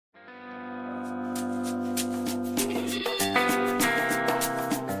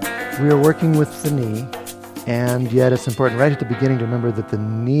We are working with the knee, and yet it's important right at the beginning to remember that the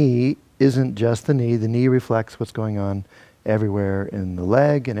knee isn't just the knee. The knee reflects what's going on everywhere in the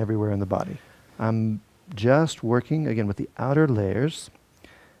leg and everywhere in the body. I'm just working, again, with the outer layers,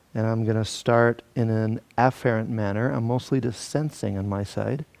 and I'm going to start in an afferent manner. I'm mostly just sensing on my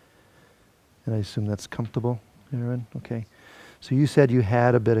side, and I assume that's comfortable, Aaron? Okay. So you said you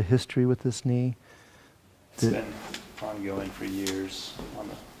had a bit of history with this knee. It's been ongoing for years on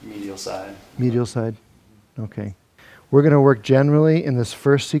the medial side. Medial side? Okay. We're going to work generally in this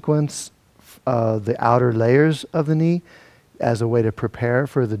first sequence, the outer layers of the knee as a way to prepare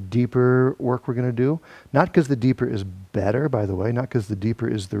for the deeper work we're going to do. Not because the deeper is better, by the way, not because the deeper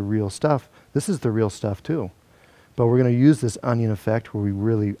is the real stuff. This is the real stuff too. But we're going to use this onion effect where we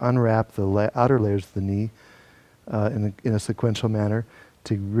really unwrap the outer layers of the knee in a sequential manner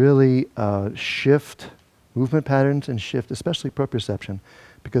to really shift movement patterns and shift, especially proprioception,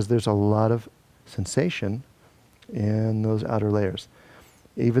 because there's a lot of sensation in those outer layers.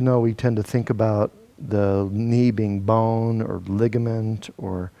 Even though we tend to think about the knee being bone or ligament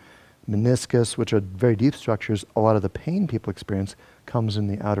or meniscus, which are very deep structures, a lot of the pain people experience comes in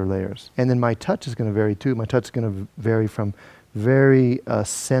the outer layers. And then my touch is going to vary too. My touch is going to vary from very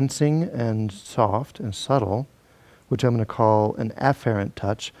sensing and soft and subtle, which I'm going to call an afferent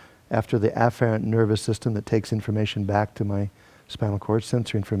touch, after the afferent nervous system that takes information back to my spinal cord,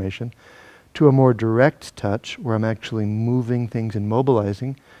 sensory information, to a more direct touch where I'm actually moving things and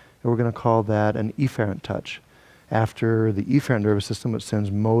mobilizing, and we're going to call that an efferent touch, after the efferent nervous system, which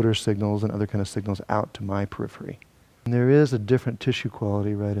sends motor signals and other kind of signals out to my periphery. And there is a different tissue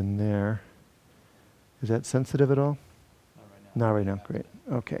quality right in there. Is that sensitive at all? Not right now. Great.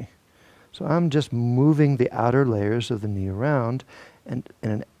 Okay. So I'm just moving the outer layers of the knee around and in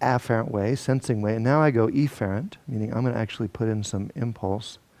an afferent way, sensing way. And now I go efferent, meaning I'm going to actually put in some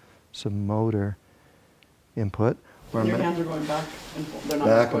impulse, some motor input. And your hands are going back and forth. They're not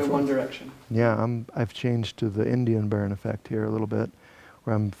just going one direction. Yeah, I've changed to the Indian burn effect here a little bit,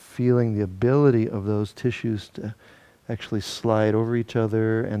 where I'm feeling the ability of those tissues to actually slide over each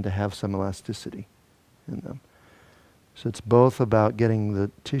other and to have some elasticity in them. So it's both about getting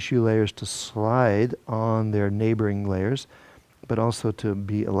the tissue layers to slide on their neighboring layers, but also to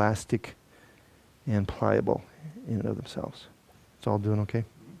be elastic and pliable in and of themselves. It's all doing okay?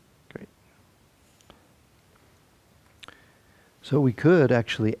 Great. So we could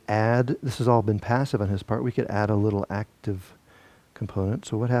actually add, this has all been passive on his part, we could add a little active component.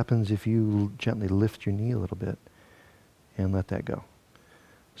 So what happens if you gently lift your knee a little bit and let that go?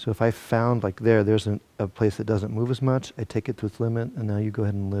 So if I found like there's a place that doesn't move as much, I take it to its limit, and now you go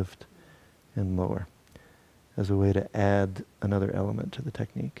ahead and lift and lower as a way to add another element to the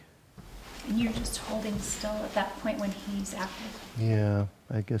technique. And you're just holding still at that point when he's active? Yeah,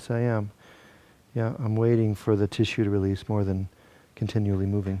 I guess I am. Yeah, I'm waiting for the tissue to release more than continually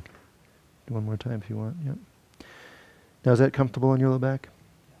moving. Do one more time if you want. Yep. Now is that comfortable in your low back?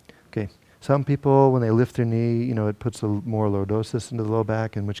 Okay. Some people, when they lift their knee, you know, it puts more lordosis into the low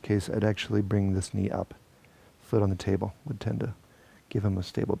back, in which case I'd actually bring this knee up. Foot on the table would tend to give them a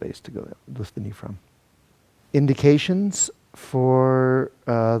stable base to go lift the knee from. Indications for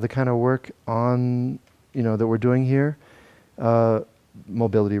the kind of work on, that we're doing here.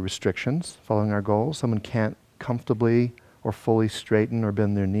 Mobility restrictions, following our goals. Someone can't comfortably or fully straighten or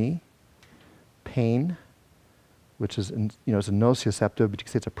bend their knee. Pain, which is, it's a nociceptive, but you can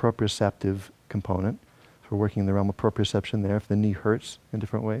say it's a proprioceptive component. So we're working in the realm of proprioception there, if the knee hurts in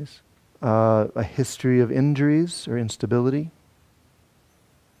different ways. A history of injuries or instability.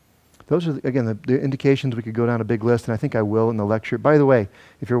 Those are, again, the indications. We could go down a big list, and I think I will in the lecture. By the way,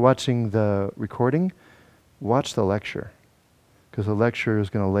 if you're watching the recording, watch the lecture, because the lecture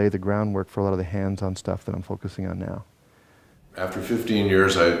is going to lay the groundwork for a lot of the hands-on stuff that I'm focusing on now. After 15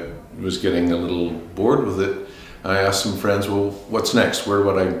 years, I was getting a little bored with it. I asked some friends, well, what's next? Where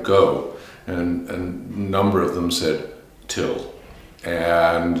would I go? And a number of them said, Til.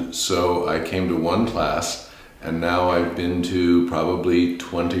 And so I came to one class, and now I've been to probably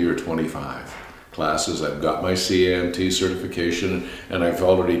 20 or 25 classes. I've got my CAMT certification, and I've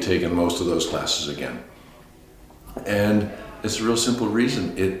already taken most of those classes again. And it's a real simple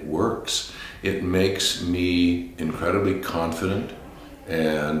reason. It works. It makes me incredibly confident.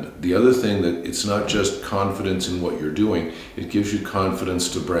 And the other thing, that it's not just confidence in what you're doing, it gives you confidence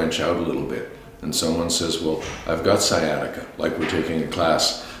to branch out a little bit. And someone says, well, I've got sciatica, like we're taking a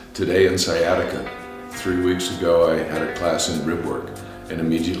class today in sciatica. 3 weeks ago, I had a class in rib work and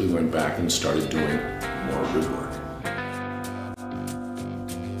immediately went back and started doing more rib work.